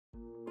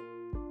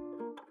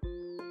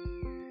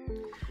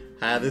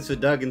Hi, this is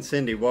Doug and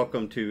Cindy.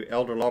 Welcome to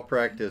Elder Law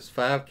Practice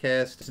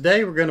 5Cast.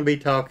 Today we're going to be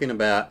talking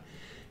about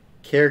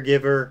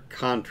caregiver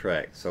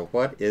contract. So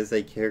what is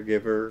a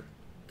caregiver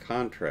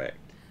contract?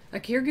 A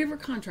caregiver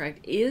contract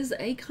is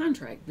a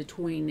contract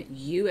between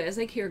you as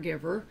a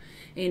caregiver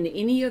and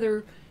any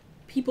other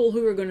people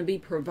who are going to be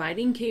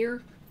providing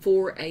care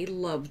for a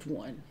loved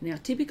one. Now,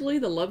 typically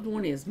the loved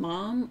one is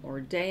mom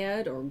or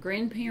dad or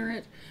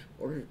grandparent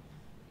or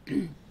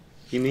You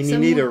mean you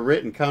need a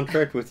written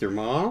contract with your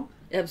mom?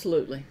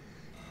 Absolutely.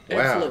 Wow.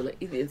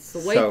 Absolutely. It's the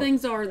way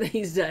things are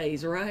these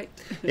days, right?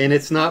 And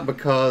it's not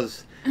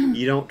because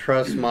you don't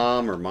trust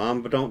mom or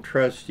mom don't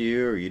trust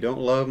you or you don't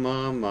love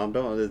mom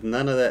don't,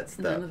 none of that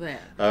stuff. None of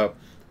that.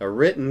 A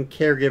written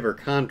caregiver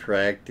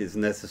contract is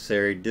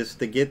necessary just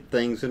to get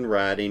things in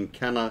writing,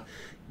 kind of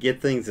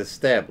get things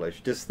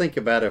established. Just think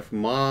about if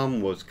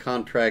mom was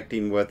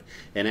contracting with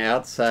an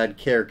outside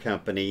care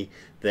company,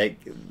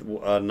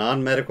 a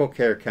non-medical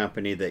care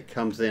company that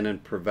comes in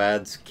and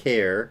provides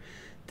care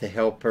to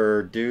help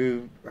her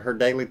do her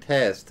daily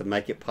tasks to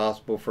make it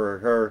possible for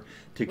her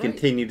to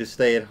continue to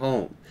stay at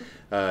home.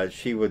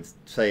 She would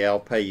say, I'll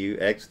pay you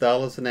X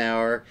dollars an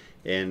hour,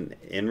 and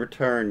in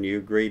return you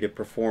agree to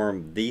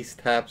perform these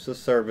types of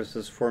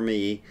services for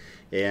me.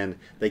 And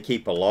they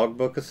keep a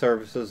logbook of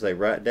services, they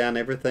write down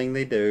everything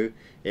they do,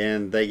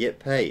 and they get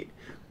paid.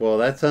 Well,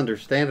 that's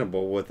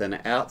understandable with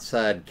an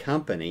outside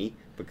company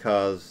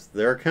because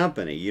they're a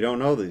company. You don't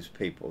know these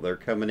people. They're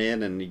coming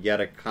in and you got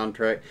a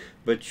contract,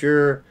 but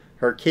you're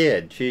her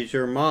kid. She's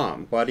your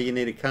mom. Why do you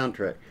need a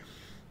contract?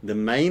 The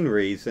main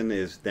reason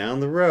is down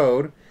the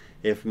road,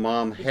 if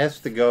mom has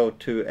to go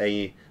to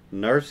a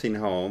nursing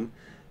home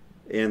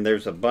and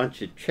there's a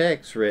bunch of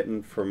checks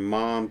written from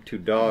mom to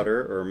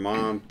daughter or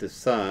mom to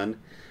son,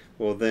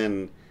 well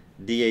then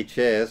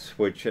DHS,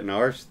 which in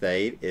our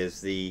state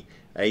is the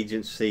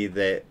agency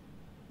that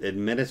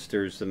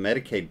administers the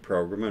Medicaid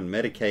program, and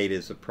Medicaid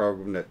is a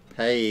program that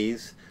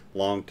pays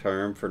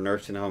long-term for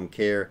nursing home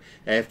care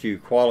after you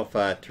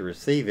qualify to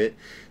receive it.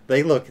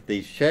 They look at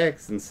these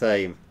checks and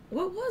say,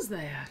 what was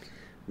that?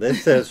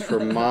 This says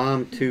from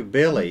mom to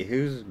Billy.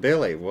 Who's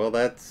Billy? Well,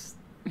 that's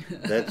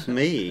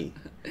me.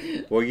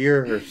 Well,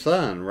 you're her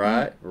son,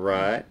 right?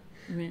 Right.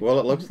 Well,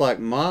 it looks like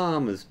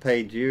mom has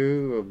paid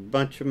you a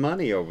bunch of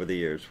money over the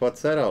years.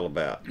 What's that all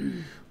about?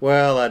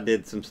 Well, I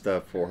did some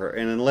stuff for her.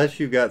 And unless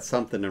you got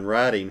something in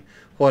writing,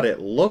 what it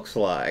looks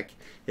like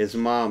is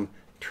mom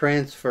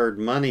transferred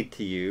money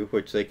to you,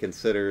 which they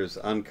consider as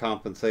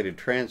uncompensated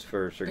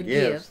transfers or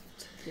gifts.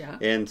 Yeah.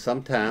 And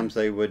sometimes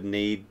they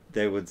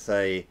would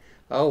say,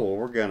 oh, well,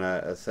 we're going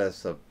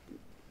to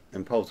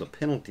impose a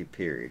penalty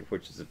period,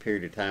 which is a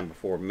period of time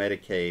before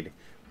Medicaid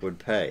would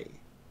pay.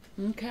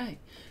 Okay.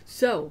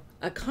 So,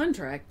 a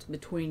contract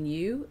between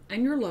you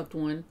and your loved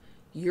one,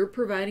 you're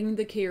providing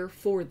the care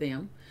for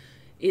them.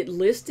 It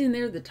lists in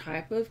there the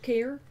type of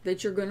care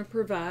that you're going to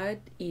provide.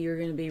 You're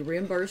going to be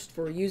reimbursed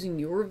for using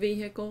your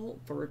vehicle,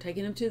 for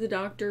taking them to the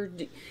doctor.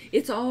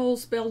 It's all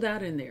spelled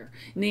out in there.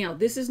 Now,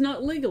 this is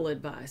not legal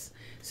advice.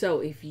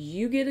 So if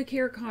you get a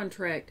care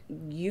contract,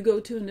 you go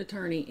to an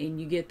attorney and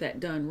you get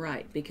that done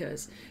right.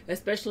 Because,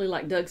 especially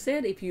like Doug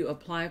said, if you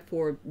apply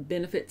for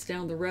benefits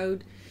down the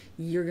road,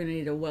 you're going to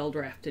need a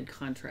well-drafted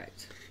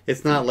contract.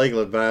 It's not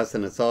legal advice,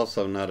 and it's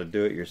also not a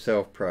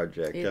do-it-yourself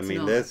project. It's I mean,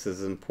 not. This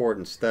is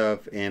important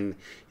stuff, and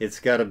it's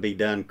got to be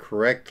done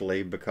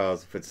correctly,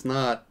 because if it's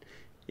not,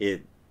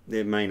 it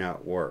may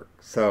not work.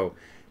 So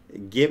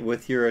get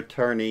with your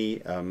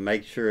attorney,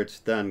 make sure it's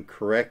done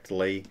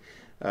correctly,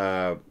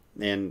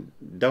 and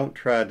don't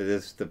try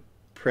to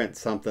print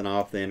something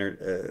off the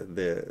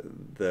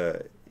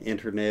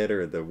internet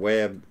or the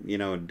web,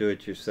 and do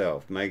it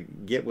yourself.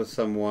 Get with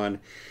someone,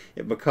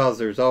 because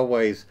there's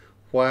always,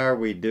 why are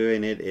we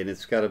doing it, and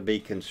it's got to be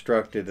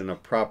constructed in a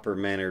proper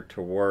manner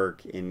to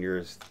work in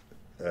your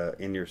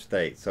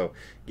state. So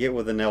get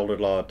with an elder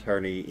law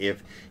attorney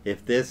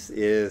if this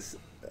is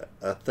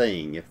a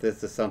thing, if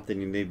this is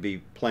something you need to be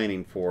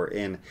planning for.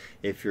 And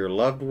if your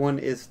loved one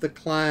is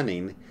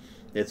declining,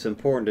 it's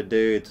important to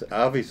do.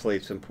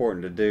 It's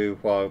important to do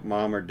while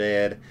mom or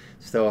dad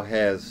still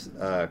has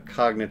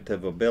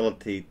cognitive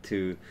ability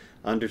to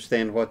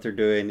understand what they're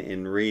doing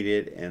and read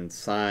it and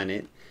sign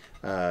it.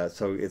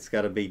 So it's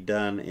got to be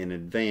done in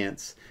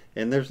advance.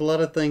 And there's a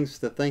lot of things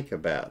to think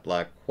about,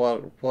 like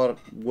what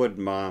would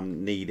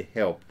mom need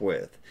help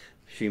with?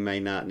 She may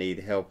not need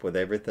help with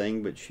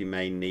everything, but she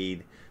may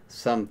need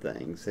some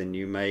things. And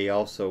you may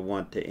also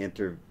want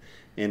to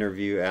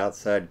interview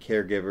outside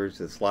caregivers.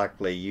 It's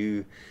likely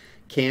you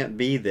can't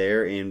be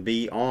there and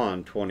be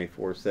on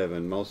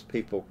 24/7. Most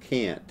people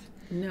can't.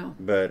 No,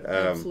 but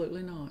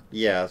absolutely not.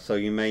 Yeah, so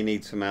you may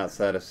need some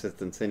outside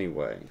assistance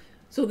anyway.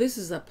 So this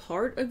is a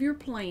part of your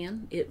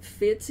plan. It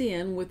fits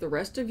in with the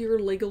rest of your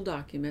legal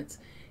documents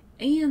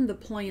and the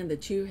plan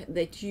that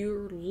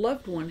your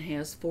loved one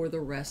has for the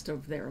rest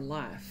of their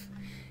life.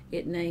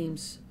 It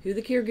names who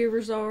the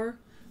caregivers are,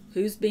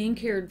 who's being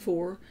cared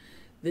for,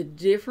 the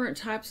different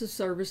types of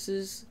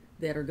services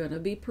that are going to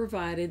be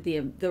provided,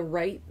 the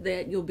rate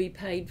that you'll be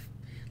paid.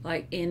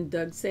 Like, and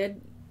Doug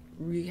said,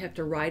 You have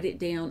to write it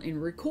down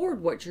and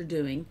record what you're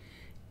doing.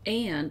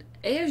 And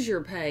as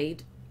you're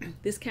paid,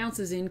 this counts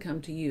as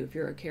income to you if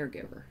you're a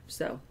caregiver.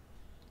 So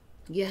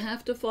you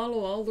have to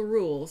follow all the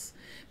rules,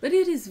 but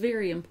it is a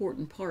very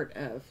important part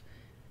of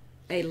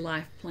a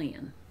life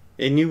plan.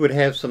 And you would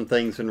have some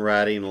things in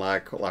writing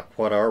like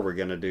what are we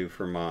going to do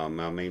for mom?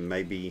 I mean,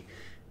 maybe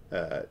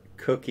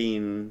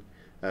cooking,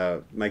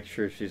 make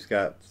sure she's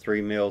got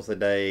 3 meals a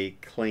day,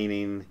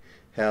 cleaning,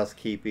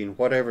 housekeeping,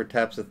 whatever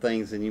types of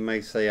things. And you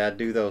may say, I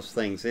do those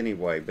things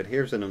anyway. But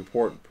here's an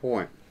important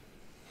point.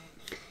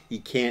 You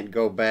can't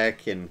go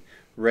back and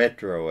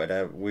retro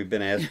it. We've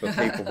been asked by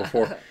people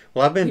before,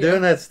 well, I've been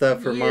doing that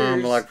stuff for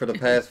mom like for the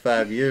past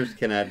 5 years.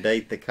 Can I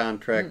date the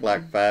contract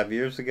like 5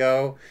 years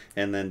ago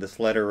and then just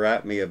let her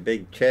write me a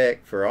big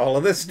check for all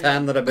of this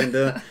time that I've been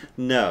doing?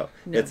 No.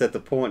 It's at the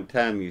point in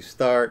time you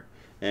start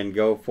and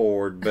go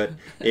forward. But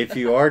if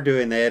you are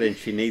doing that and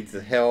she needs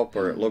the help,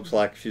 or it looks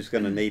like she's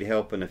going to need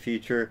help in the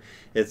future,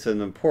 it's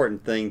an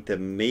important thing to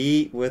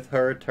meet with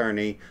her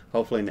attorney,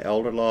 hopefully an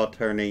elder law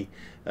attorney,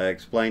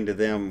 explain to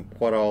them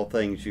what all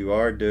things you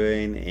are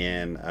doing,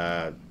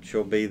 and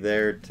she'll be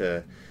there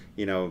to,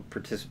 you know,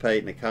 participate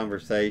in the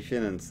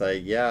conversation and say,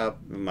 yeah,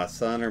 my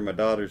son or my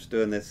daughter's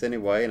doing this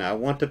anyway, and I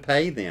want to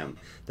pay them.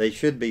 They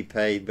should be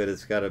paid, but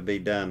it's got to be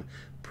done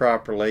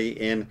properly.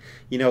 And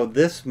you know,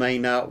 this may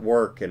not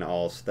work in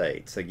all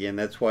states. Again,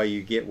 that's why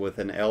you get with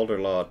an elder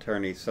law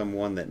attorney,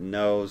 someone that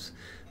knows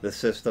the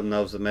system,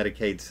 knows the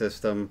Medicaid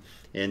system.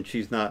 And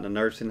she's not in a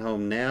nursing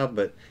home now,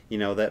 but you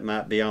know, that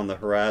might be on the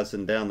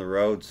horizon down the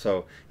road.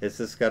 So it's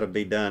just got to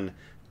be done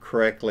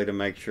correctly to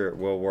make sure it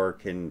will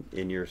work in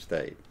your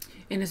state.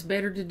 And it's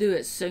better to do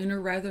it sooner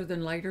rather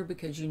than later,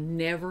 because you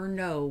never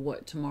know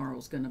what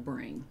tomorrow's going to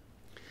bring.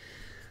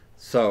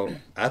 So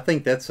I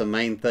think that's the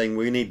main thing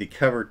we need to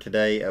cover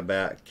today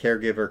about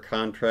caregiver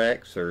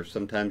contracts, or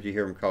sometimes you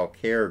hear them called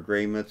care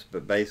agreements,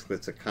 but basically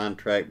it's a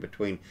contract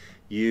between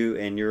you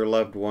and your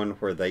loved one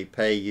where they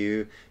pay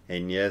you,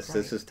 and yes,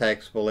 this is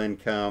taxable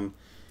income,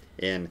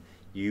 and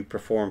you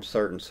perform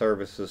certain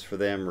services for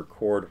them,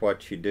 record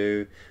what you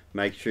do,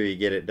 make sure you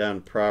get it done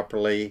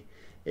properly,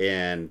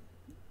 and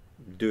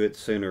do it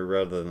sooner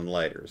rather than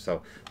later.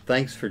 So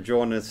thanks for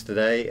joining us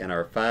today in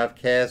our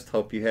 5cast.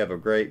 Hope you have a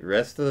great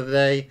rest of the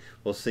day.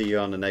 We'll see you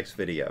on the next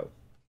video.